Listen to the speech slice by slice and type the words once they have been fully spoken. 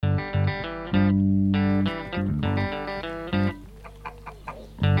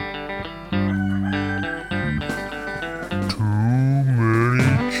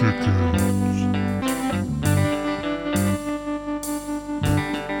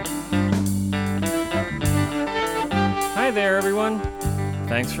Hi there, everyone.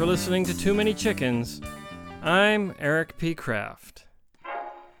 Thanks for listening to Too Many Chickens. I'm Eric P. Kraft.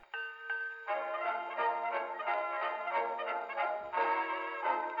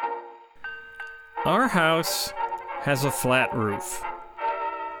 Our house has a flat roof.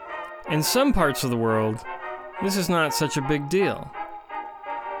 In some parts of the world, this is not such a big deal.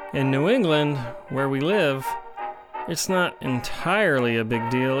 In New England, where we live, it's not entirely a big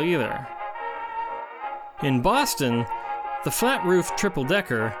deal either. In Boston, the flat roof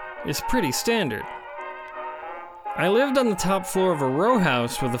triple-decker is pretty standard. I lived on the top floor of a row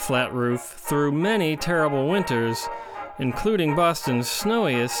house with a flat roof through many terrible winters, including Boston's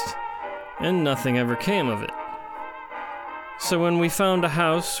snowiest, and nothing ever came of it. So when we found a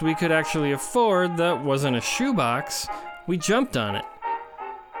house we could actually afford that wasn't a shoebox, we jumped on it.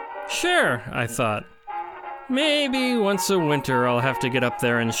 Sure, I thought. Maybe once a winter I'll have to get up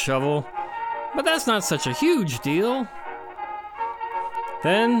there and shovel, but that's not such a huge deal.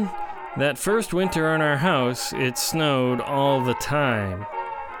 Then, that first winter on our house, it snowed all the time.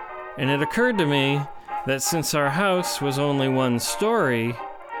 And it occurred to me that since our house was only one story,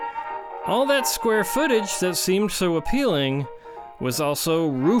 all that square footage that seemed so appealing was also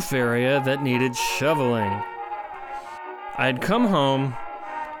roof area that needed shoveling. I'd come home,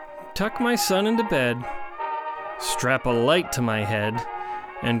 tuck my son into bed, strap a light to my head,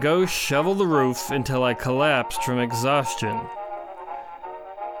 and go shovel the roof until I collapsed from exhaustion.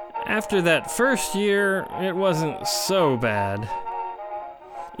 After that first year, it wasn't so bad.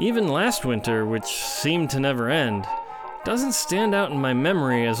 Even last winter, which seemed to never end, doesn't stand out in my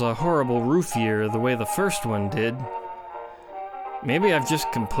memory as a horrible roof year the way the first one did. Maybe I've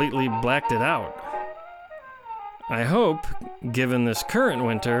just completely blacked it out. I hope, given this current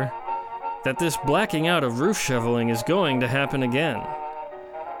winter, that this blacking out of roof shoveling is going to happen again.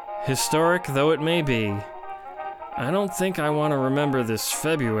 Historic though it may be, I don't think I want to remember this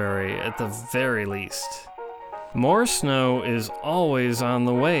February at the very least. More snow is always on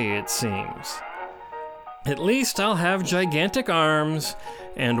the way, it seems. At least I'll have gigantic arms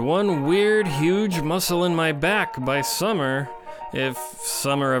and one weird, huge muscle in my back by summer, if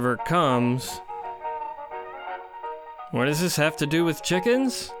summer ever comes. What does this have to do with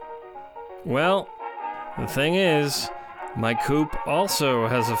chickens? Well, the thing is, my coop also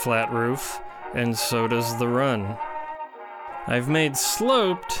has a flat roof, and so does the run. I've made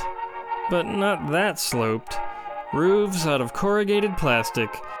sloped, but not that sloped, roofs out of corrugated plastic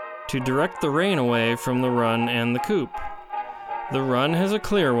to direct the rain away from the run and the coop. The run has a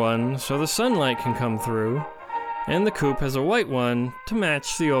clear one so the sunlight can come through, and the coop has a white one to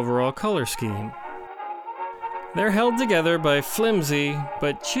match the overall color scheme. They're held together by flimsy,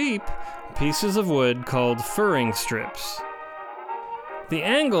 but cheap, pieces of wood called furring strips. The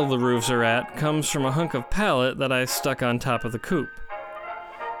angle the roofs are at comes from a hunk of pallet that I stuck on top of the coop.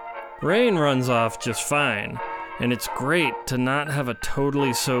 Rain runs off just fine, and it's great to not have a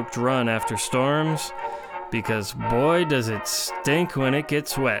totally soaked run after storms, because boy does it stink when it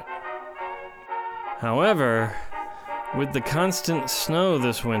gets wet. However, with the constant snow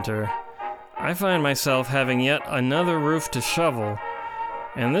this winter, I find myself having yet another roof to shovel,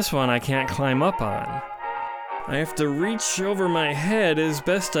 and this one I can't climb up on. I have to reach over my head as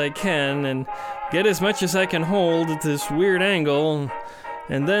best I can and get as much as I can hold at this weird angle,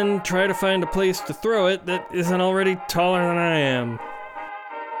 and then try to find a place to throw it that isn't already taller than I am.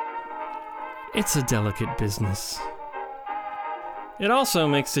 It's a delicate business. It also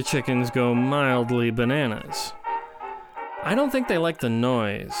makes the chickens go mildly bananas. I don't think they like the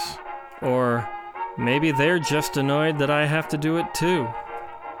noise, or maybe they're just annoyed that I have to do it too.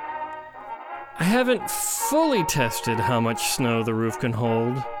 I haven't fully tested how much snow the roof can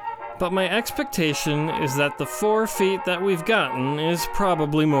hold, but my expectation is that the 4 feet that we've gotten is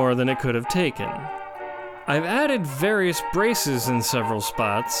probably more than it could have taken. I've added various braces in several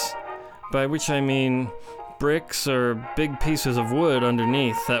spots, by which I mean bricks or big pieces of wood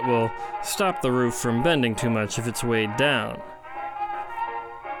underneath that will stop the roof from bending too much if it's weighed down.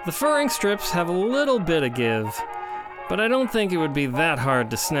 The furring strips have a little bit of give, but I don't think it would be that hard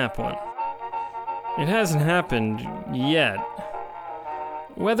to snap one. It hasn't happened yet.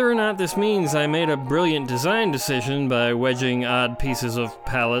 Whether or not this means I made a brilliant design decision by wedging odd pieces of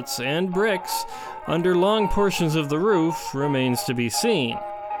pallets and bricks under long portions of the roof remains to be seen,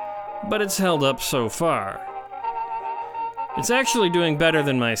 but it's held up so far. It's actually doing better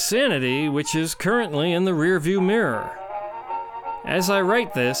than my sanity, which is currently in the rearview mirror. As I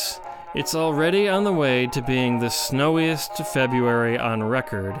write this, it's already on the way to being the snowiest February on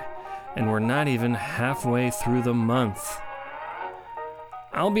record, and we're not even halfway through the month.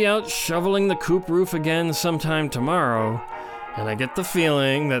 I'll be out shoveling the coop roof again sometime tomorrow, and I get the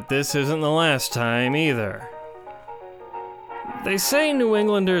feeling that this isn't the last time either. They say New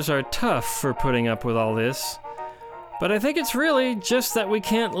Englanders are tough for putting up with all this, but I think it's really just that we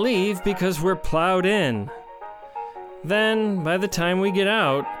can't leave because we're plowed in. Then, by the time we get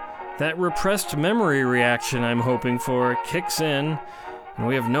out, that repressed memory reaction I'm hoping for kicks in, and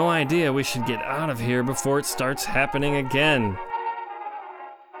we have no idea we should get out of here before it starts happening again.